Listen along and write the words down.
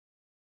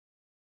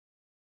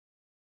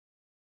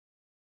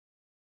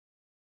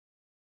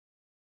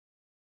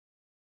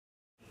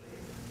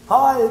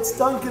Hi, it's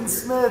Duncan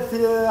Smith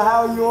here.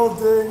 How are you all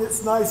doing?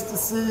 It's nice to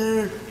see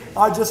you.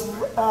 I just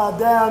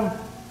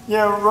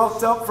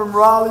rocked up from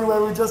Raleigh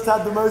where we just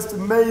had the most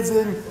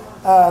amazing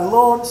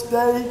launch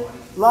day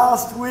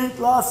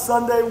last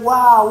Sunday.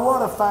 Wow,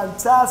 what a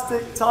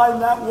fantastic time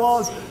that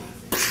was.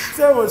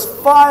 There was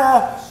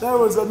fire, there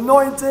was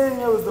anointing,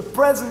 there was the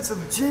presence of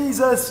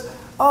Jesus.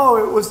 Oh,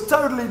 it was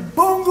totally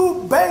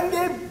bungu,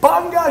 benge,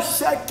 banga,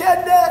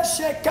 shekanda,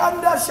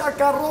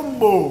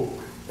 shakarumbo.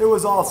 It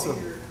was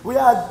awesome. We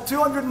had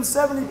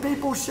 270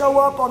 people show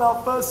up on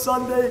our first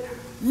Sunday.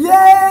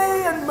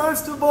 Yay! And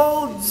most of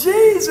all,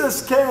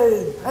 Jesus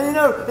came. And you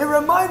know, it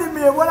reminded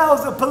me of when I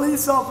was a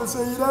police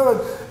officer, you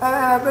know, and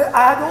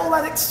I had all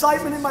that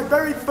excitement in my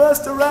very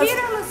first arrest.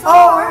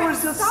 Oh, it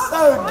was just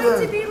so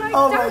good. Like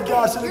oh Duncan. my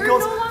gosh. And You're of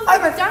course, no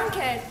longer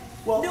Duncan.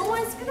 Well, no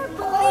one's going to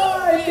believe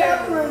hi, you.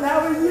 Catherine, how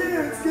are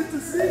you? It's good to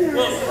see you.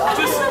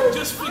 Look,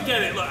 just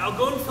forget it. Look, I'll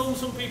go and film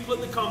some people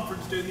at the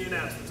conference doing the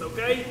announcements,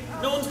 okay?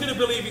 No one's going to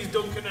believe he's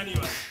Duncan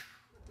anyway.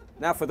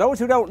 Now, for those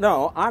who don't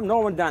know, I'm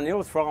Norman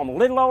Daniels from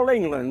little old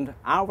England,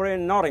 over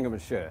in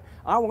Nottinghamshire.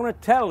 I want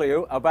to tell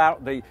you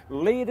about the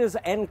Leaders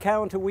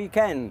Encounter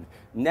Weekend.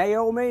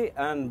 Naomi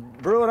and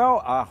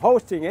Bruno are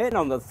hosting it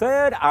on the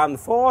 3rd and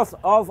 4th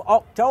of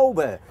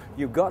October.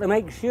 You've got to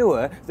make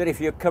sure that if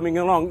you're coming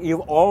along,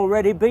 you've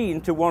already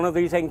been to one of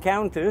these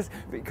encounters,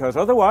 because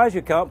otherwise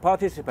you can't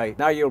participate.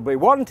 Now, you'll be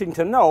wanting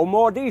to know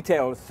more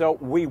details, so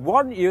we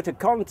want you to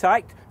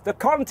contact the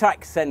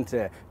Contact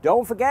Centre.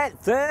 Don't forget,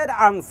 3rd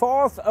and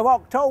 4th of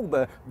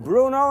October,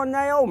 Bruno and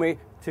Naomi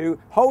to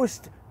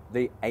host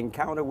the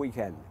Encounter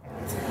Weekend.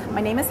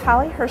 My name is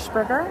Holly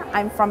Hirschberger.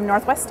 I'm from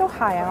Northwest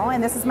Ohio,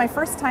 and this is my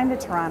first time to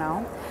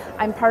Toronto.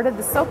 I'm part of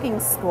the Soaking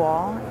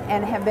School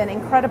and have been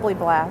incredibly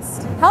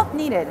blessed. Help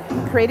needed.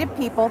 Creative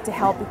people to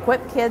help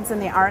equip kids in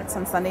the arts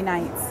on Sunday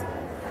nights.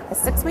 A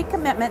 6-week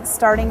commitment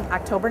starting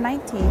October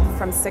 19th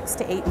from 6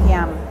 to 8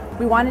 p.m.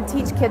 We want to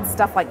teach kids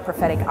stuff like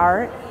prophetic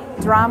art,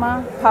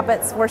 drama,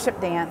 puppets, worship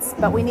dance,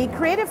 but we need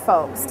creative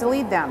folks to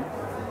lead them.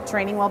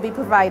 Training will be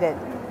provided.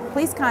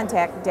 Please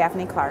contact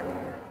Daphne Clark.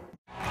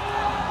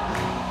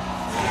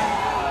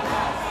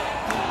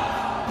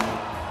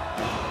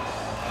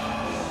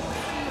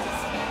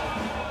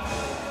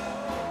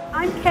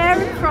 I'm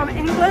Karen from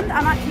England.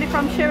 I'm actually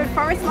from Sherwood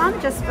Forest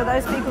Land, just for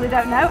those people who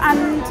don't know.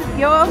 And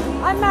you're?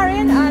 I'm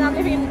Marion, and I'm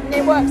living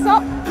near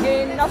Worksop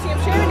in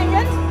Nottinghamshire in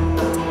England.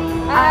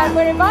 And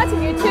we're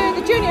inviting you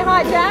to the Junior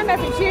High Jam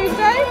every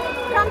Tuesday.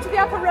 Come to the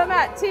upper room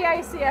at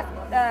TACF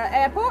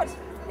Airport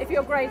if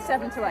you're grade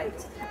 7 to 8.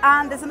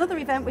 And there's another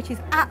event which is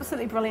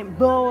absolutely brilliant,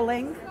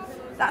 bowling.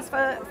 That's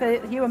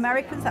for you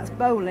Americans, that's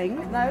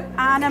bowling. No,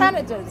 and,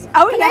 Canada's.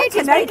 Oh yeah,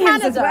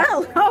 Canadians as Canada.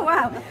 well. Oh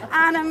wow.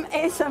 And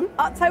it's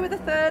October the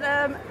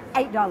 3rd,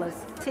 $8.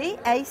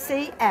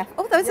 TACF.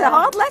 Oh, those are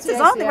hard letters,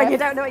 aren't they, when you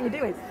don't know what you're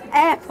doing?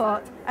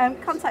 Airport.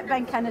 Contact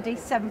Ben Kennedy,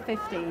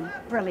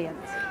 7:15.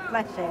 Brilliant.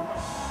 Bless you.